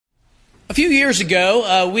A few years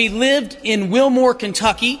ago, we lived in Wilmore,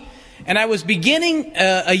 Kentucky, and I was beginning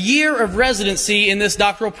a year of residency in this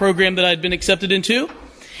doctoral program that I'd been accepted into.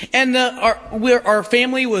 And our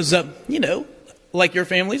family was, like your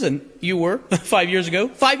families, and you were 5 years ago,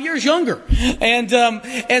 5 years younger.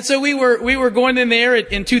 And so we were going in there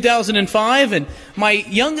in 2005, and my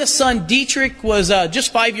youngest son, Dietrich, was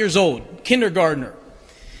just 5 years old, kindergartner.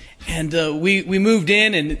 And we moved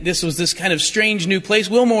in, and this was this kind of strange new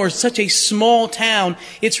place. Wilmore is such a small town.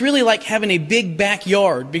 It's really like having a big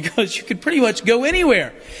backyard because you could pretty much go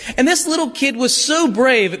anywhere. And this little kid was so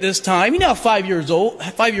brave at this time. You know how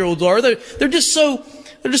 5-year-olds are. They're just so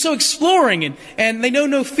exploring, and they know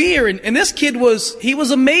no fear. And this kid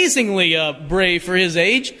was amazingly brave for his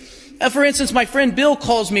age. For instance, my friend Bill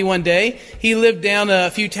calls me one day. He lived down a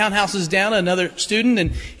few townhouses down, another student,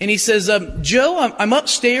 and he says, Joe, I'm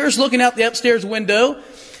upstairs looking out the upstairs window,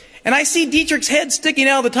 and I see Dietrich's head sticking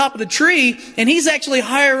out of the top of the tree, and he's actually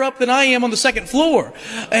higher up than I am on the second floor.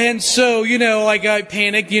 And so, I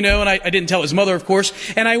panicked, and I didn't tell his mother, of course.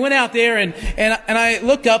 And I went out there and I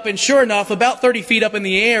looked up, and sure enough, about 30 feet up in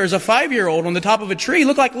the air is a 5-year-old on the top of a tree.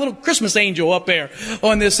 Looked like a little Christmas angel up there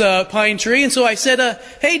on this pine tree. And so I said,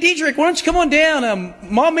 hey, Dietrich, why don't you come on down?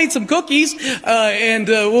 Mom made some cookies, and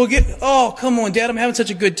we'll oh, come on, Dad, I'm having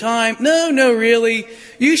such a good time. No, really.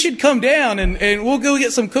 You should come down and we'll go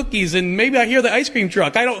get some cookies, and maybe I hear the ice cream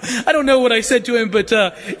truck. I don't know what I said to him, but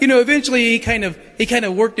eventually he kind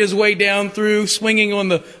of worked his way down through, swinging on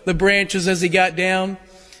the branches as he got down.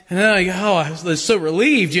 And then I was so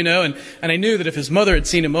relieved, and I knew that if his mother had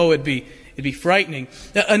seen him, it'd be frightening.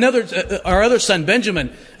 Our other son,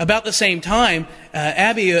 Benjamin, about the same time,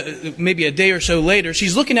 Abby, maybe a day or so later,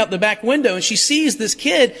 she's looking out the back window and she sees this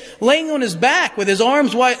kid laying on his back with his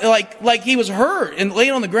arms wide, like he was hurt and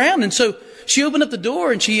laying on the ground. And so she opened up the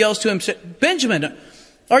door and she yells to him, Benjamin,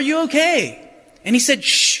 are you okay? And he said,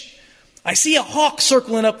 shh, I see a hawk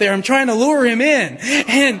circling up there. I'm trying to lure him in.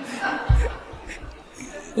 And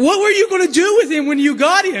what were you going to do with him when you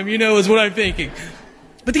got him, is what I'm thinking.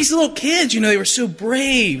 But these little kids, they were so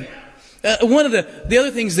brave. One of the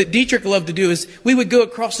other things that Dietrich loved to do is we would go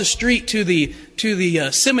across the street to the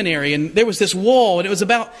seminary, and there was this wall, and it was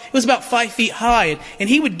about 5 feet high, and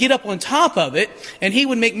he would get up on top of it, and he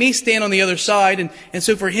would make me stand on the other side, and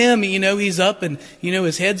so for him, he's up, and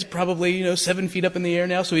his head's probably 7 feet up in the air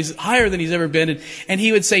now, so he's higher than he's ever been, and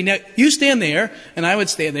he would say, now you stand there, and I would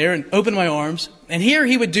stand there and open my arms. And here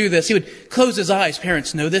he would do this. He would close his eyes.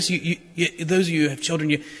 Parents know this. Those of you who have children,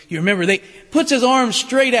 you remember. They puts his arms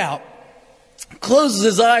straight out, closes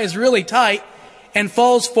his eyes really tight, and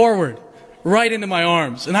falls forward right into my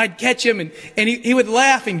arms. And I'd catch him, and he would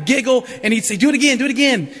laugh and giggle, and he'd say, do it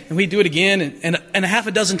again. And we'd do it again, and a half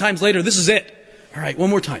a dozen times later, this is it. All right, one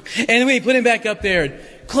more time. And we'd put him back up there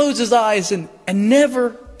and close his eyes and never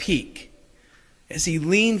peek as he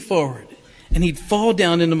leaned forward, and he'd fall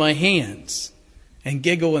down into my hands and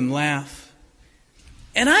giggle and laugh.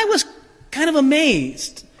 And I was kind of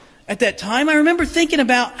amazed at that time. I remember thinking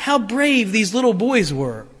about how brave these little boys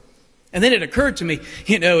were. And then it occurred to me,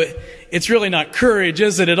 it's really not courage,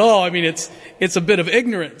 is it at all? I mean, it's a bit of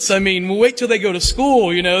ignorance. I mean, we'll wait till they go to school,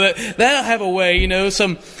 that'll have a way,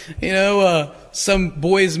 some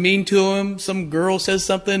boy's mean to them, some girl says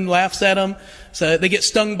something, laughs at them, so they get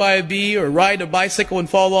stung by a bee or ride a bicycle and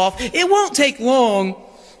fall off. It won't take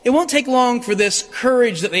long for this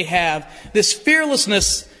courage that they have, this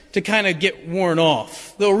fearlessness to kind of get worn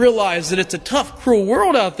off. They'll realize that it's a tough, cruel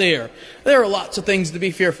world out there. There are lots of things to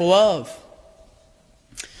be fearful of.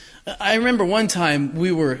 I remember one time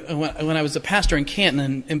when I was a pastor in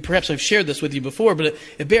Canton, and perhaps I've shared this with you before, but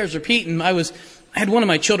it bears repeating. I had one of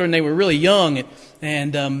my children, they were really young,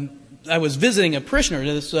 and I was visiting a parishioner,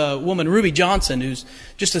 this woman, Ruby Johnson, who's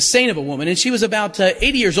just a saint of a woman, and she was about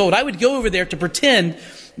 80 years old. I would go over there to pretend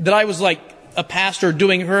that I was like a pastor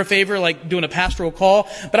doing her a favor, like doing a pastoral call.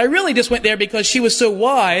 But I really just went there because she was so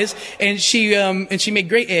wise, and she made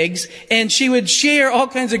great eggs, and she would share all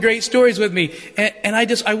kinds of great stories with me. And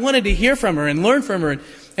I wanted to hear from her and learn from her.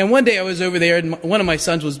 And one day I was over there, and one of my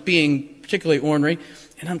sons was being particularly ornery,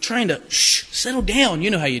 and I'm trying to, settle down.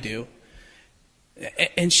 You know how you do.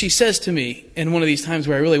 And she says to me, in one of these times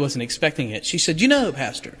where I really wasn't expecting it, she said,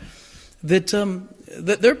 Pastor, that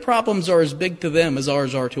their problems are as big to them as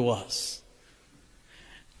ours are to us.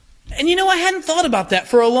 And I hadn't thought about that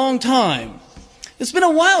for a long time. It's been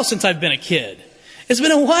a while since I've been a kid. It's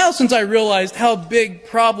been a while since I realized how big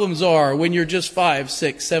problems are when you're just 5,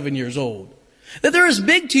 6, 7 years old. That they're as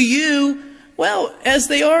big to you, as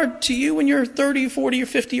they are to you when you're 30, 40, or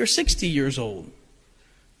 50, or 60 years old.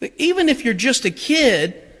 That even if you're just a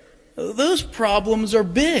kid, those problems are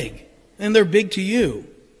big. and they're big to you.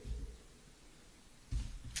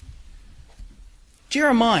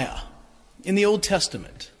 Jeremiah in the Old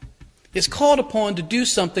Testament is called upon to do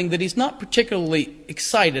something that he's not particularly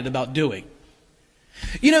excited about doing.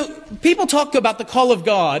 You know, people talk about the call of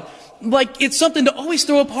God like it's something to always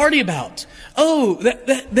throw a party about. Oh,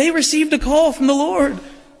 they received a call from the Lord.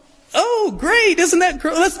 Oh, great. Isn't that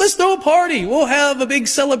great? Let's throw a party. We'll have a big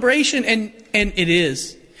celebration. And it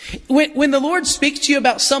is. When the Lord speaks to you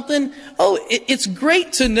about something, it's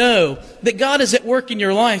great to know that God is at work in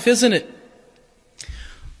your life, isn't it?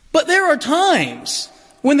 But there are times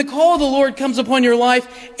when the call of the Lord comes upon your life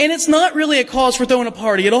and it's not really a cause for throwing a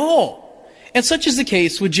party at all. And such is the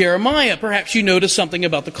case with Jeremiah. Perhaps you notice something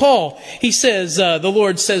about the call. He says, the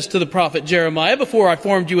Lord says to the prophet Jeremiah, before I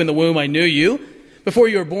formed you in the womb, I knew you. Before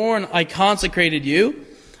you were born, I consecrated you.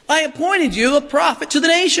 I appointed you a prophet to the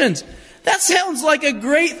nations. That sounds like a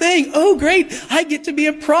great thing. Oh, great. I get to be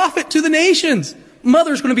a prophet to the nations.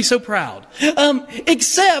 Mother's going to be so proud.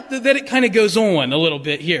 Except that it kind of goes on a little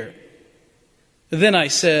bit here. Then I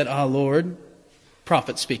said, Lord,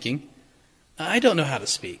 prophet speaking, I don't know how to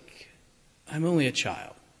speak. I'm only a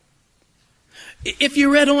child. If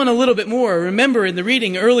you read on a little bit more, remember in the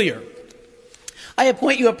reading earlier, I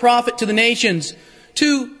appoint you a prophet to the nations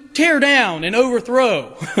to tear down and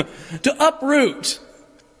overthrow, to uproot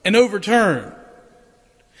and overturn.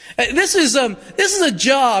 This is a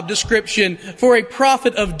job description for a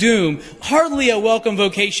prophet of doom. Hardly a welcome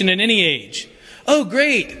vocation in any age. Oh,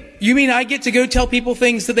 great. You mean I get to go tell people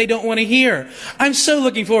things that they don't want to hear? I'm so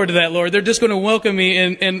looking forward to that, Lord. They're just going to welcome me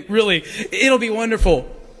and really, it'll be wonderful.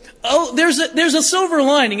 Oh, there's a silver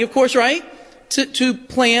lining, of course, right? To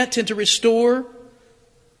plant and to restore.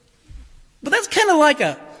 But that's kind of like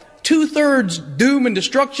a 2/3 doom and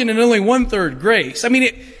destruction and only 1/3 grace. I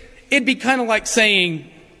mean, it'd be kind of like saying,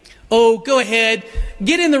 oh, go ahead,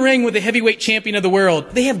 get in the ring with the heavyweight champion of the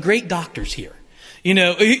world. They have great doctors here. You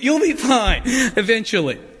know, you'll be fine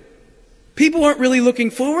eventually. People aren't really looking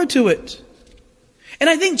forward to it. And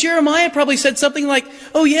I think Jeremiah probably said something like,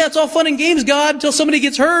 oh yeah, it's all fun and games, God, until somebody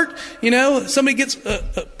gets hurt. You know, somebody gets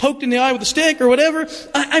poked in the eye with a stick or whatever.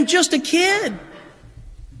 I'm just a kid.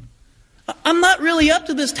 I'm not really up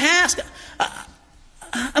to this task.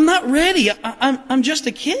 I'm not ready. I'm just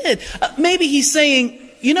a kid. Maybe he's saying,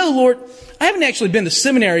 you know, Lord, I haven't actually been to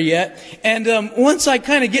seminary yet. And once I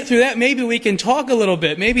kind of get through that, maybe we can talk a little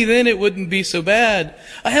bit. Maybe then it wouldn't be so bad.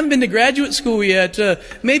 I haven't been to graduate school yet.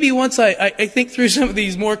 Maybe once I think through some of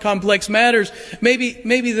these more complex matters,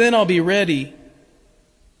 maybe then I'll be ready.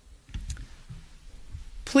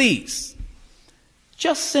 Please,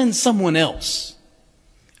 just send someone else.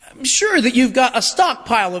 I'm sure that you've got a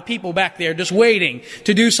stockpile of people back there just waiting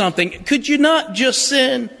to do something. Could you not just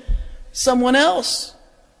send someone else?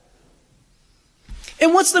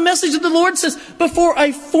 And what's the message that the Lord says? Before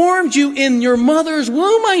I formed you in your mother's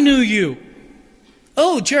womb, I knew you.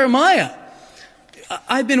 Oh, Jeremiah,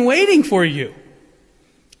 I've been waiting for you.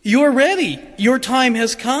 You're ready. Your time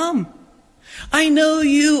has come. I know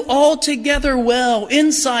you altogether well,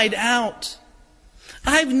 inside out.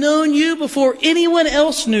 I've known you before anyone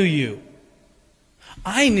else knew you.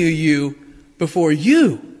 I knew you before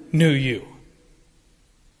you knew you.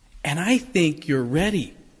 And I think you're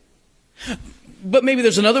ready. But maybe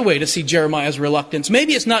there's another way to see Jeremiah's reluctance.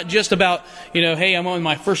 Maybe it's not just about, hey, I'm on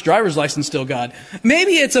my first driver's license still, God.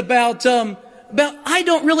 Maybe it's about I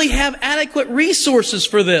don't really have adequate resources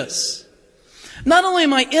for this. Not only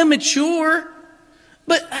am I immature,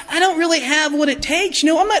 but I don't really have what it takes.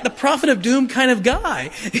 I'm not the prophet of doom kind of guy.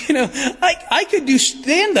 I could do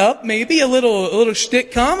stand-up, maybe a little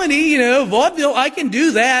shtick comedy, vaudeville. I can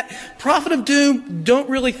do that. Prophet of doom, don't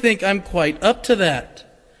really think I'm quite up to that.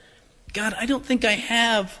 God, I don't think I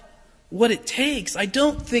have what it takes. I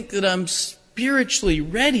don't think that I'm spiritually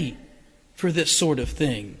ready for this sort of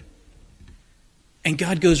thing. And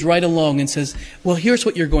God goes right along and says, well, here's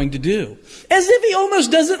what you're going to do. As if he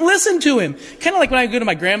almost doesn't listen to him. Kind of like when I go to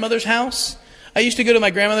my grandmother's house. I used to go to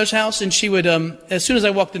my grandmother's house and she would, as soon as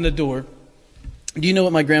I walked in the door, do you know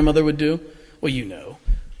what my grandmother would do? Well, you know.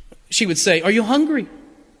 She would say, are you hungry?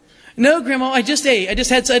 No, Grandma, I just ate. I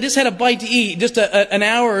just had a bite to eat just an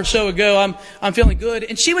hour or so ago. I'm feeling good.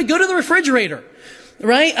 And she would go to the refrigerator.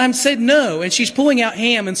 Right? I said no. And she's pulling out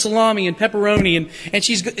ham and salami and pepperoni. And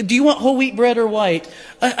she's, do you want whole wheat bread or white?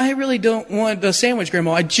 I really don't want a sandwich,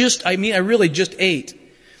 Grandma. I really just ate.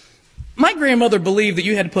 My grandmother believed that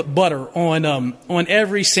you had to put butter on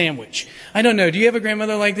every sandwich. I don't know. Do you have a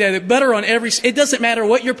grandmother like that? Butter on it doesn't matter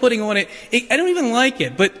what you're putting on it. I don't even like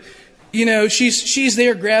it. But, she's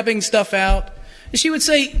there grabbing stuff out. And she would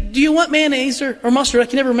say, do you want mayonnaise or mustard? I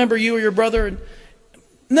can never remember you or your brother. And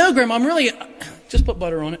No, Grandma, I'm really... Just put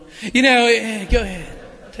butter on it. Go ahead.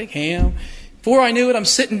 Take ham. Before I knew it, I'm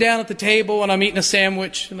sitting down at the table and I'm eating a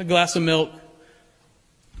sandwich and a glass of milk.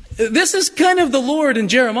 This is kind of the Lord in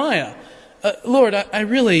Jeremiah. Lord, I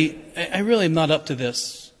really am not up to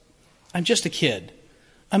this. I'm just a kid.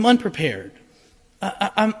 I'm unprepared.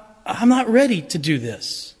 I'm not ready to do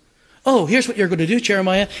this. Oh, here's what you're going to do,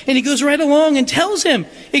 Jeremiah. And he goes right along and tells him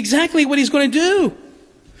exactly what he's going to do.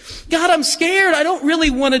 God, I'm scared. I don't really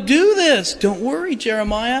want to do this. Don't worry,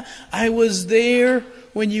 Jeremiah. I was there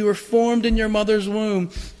when you were formed in your mother's womb.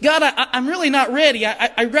 God, I'm really not ready.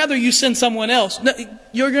 I'd rather you send someone else. No,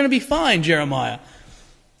 you're going to be fine, Jeremiah.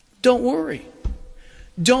 Don't worry.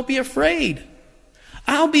 Don't be afraid.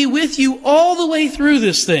 I'll be with you all the way through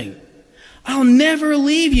this thing. I'll never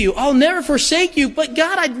leave you. I'll never forsake you. But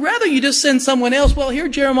God, I'd rather you just send someone else. Well, here,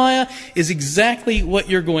 Jeremiah, is exactly what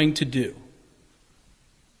you're going to do.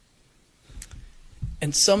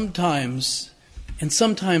 And sometimes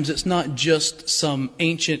it's not just some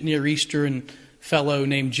ancient Near Eastern fellow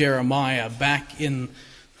named Jeremiah back in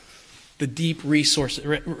the deep recesses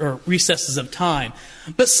of time.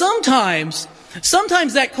 But sometimes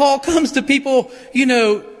that call comes to people,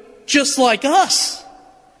 just like us.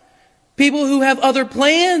 People who have other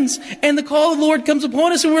plans, and the call of the Lord comes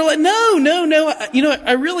upon us and we're like, no,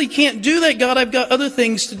 I really can't do that, God. I've got other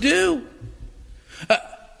things to do.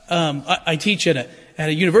 I teach at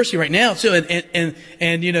a university right now, too, and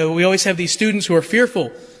we always have these students who are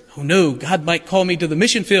fearful. Oh no, God might call me to the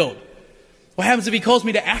mission field. What happens if He calls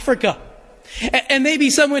me to Africa? And maybe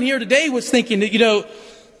someone here today was thinking that,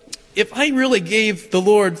 if I really gave the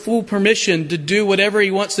Lord full permission to do whatever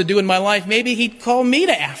He wants to do in my life, maybe He'd call me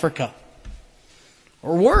to Africa.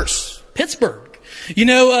 Or worse, Pittsburgh.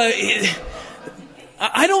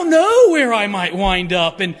 I don't know where I might wind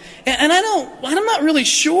up, and I'm not really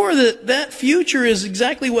sure that future is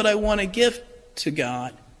exactly what I want to give to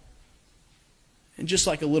God. And just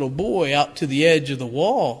like a little boy out to the edge of the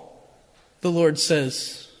wall, the Lord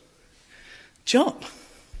says, jump.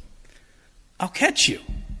 I'll catch you.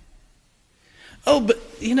 Oh, but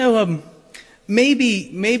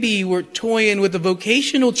maybe we're toying with a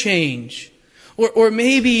vocational change, or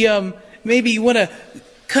maybe you want to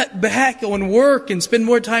cut back on work and spend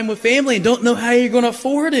more time with family and don't know how you're going to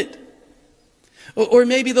afford it. Or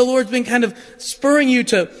maybe the Lord's been kind of spurring you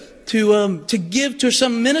to give to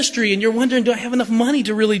some ministry and you're wondering, do I have enough money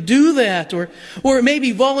to really do that? Or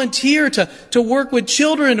maybe volunteer to work with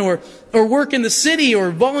children or work in the city or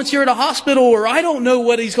volunteer at a hospital, or I don't know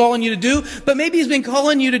what He's calling you to do, but maybe He's been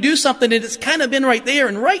calling you to do something and it's kind of been right there.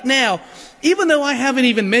 And right now, even though I haven't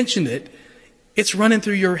even mentioned it, it's running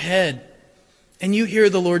through your head. And you hear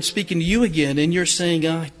the Lord speaking to you again, and you're saying,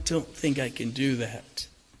 I don't think I can do that.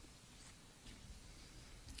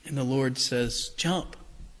 And the Lord says, jump.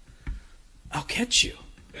 I'll catch you.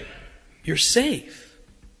 You're safe.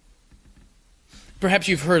 Perhaps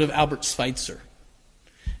you've heard of Albert Schweitzer.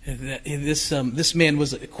 This man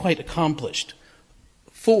was quite accomplished.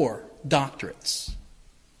 4 doctorates.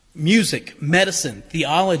 Music, medicine,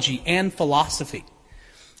 theology, and philosophy.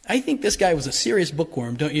 I think this guy was a serious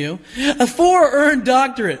bookworm, don't you? 4 earned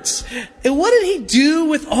doctorates. And what did he do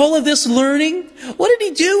with all of this learning? What did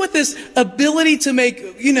he do with this ability to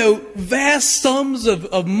make, vast sums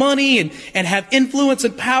of money and have influence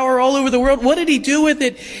and power all over the world? What did he do with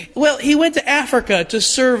it? Well, he went to Africa to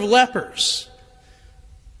serve lepers.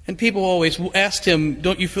 And people always asked him,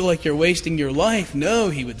 don't you feel like you're wasting your life? No,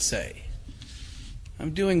 he would say.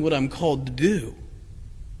 I'm doing what I'm called to do.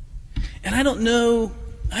 And I don't know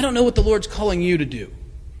what the Lord's calling you to do.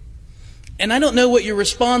 And I don't know what your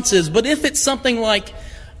response is, but if it's something like,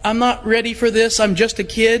 I'm not ready for this, I'm just a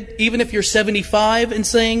kid, even if you're 75 and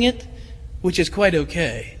saying it, which is quite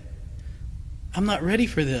okay. I'm not ready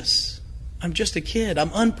for this. I'm just a kid.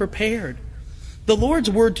 I'm unprepared. The Lord's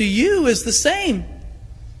word to you is the same.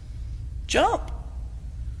 Jump.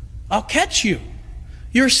 I'll catch you.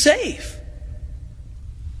 You're safe.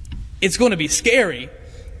 It's going to be scary.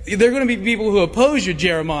 There are going to be people who oppose you,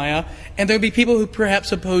 Jeremiah, and there will be people who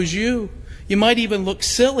perhaps oppose you. You might even look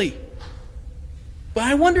silly. But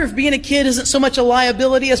I wonder if being a kid isn't so much a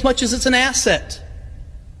liability as much as it's an asset.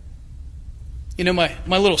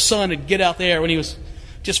 My little son would get out there when he was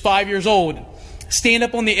just 5 years old, stand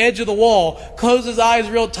up on the edge of the wall, close his eyes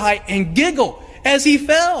real tight, and giggle as he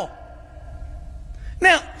fell.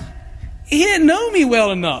 Now, he didn't know me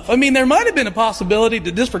well enough. There might have been a possibility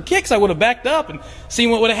that just for kicks I would have backed up and seen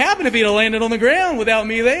what would have happened if he'd have landed on the ground without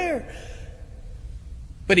me there.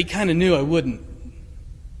 But he kind of knew I wouldn't.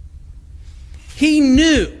 He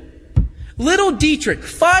knew. Little Dietrich,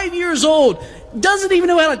 5 years old, doesn't even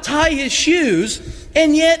know how to tie his shoes,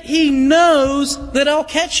 And yet he knows that I'll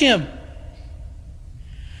catch him.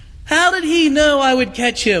 How did he know I would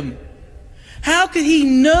catch him? How could he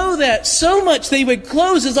know that so much that he would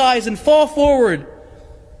close his eyes and fall forward?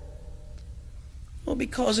 Well,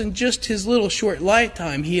 because in just his little short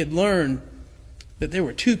lifetime, he had learned that there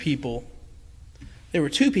were two people. There were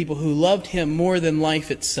two people who loved him more than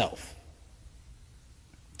life itself.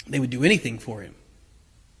 They would do anything for him.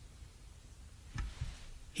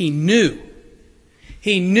 He knew.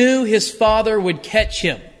 He knew his Father would catch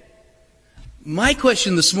him. My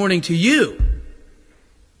question this morning to you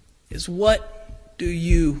is, what do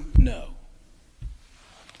you know?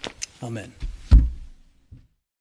 Amen.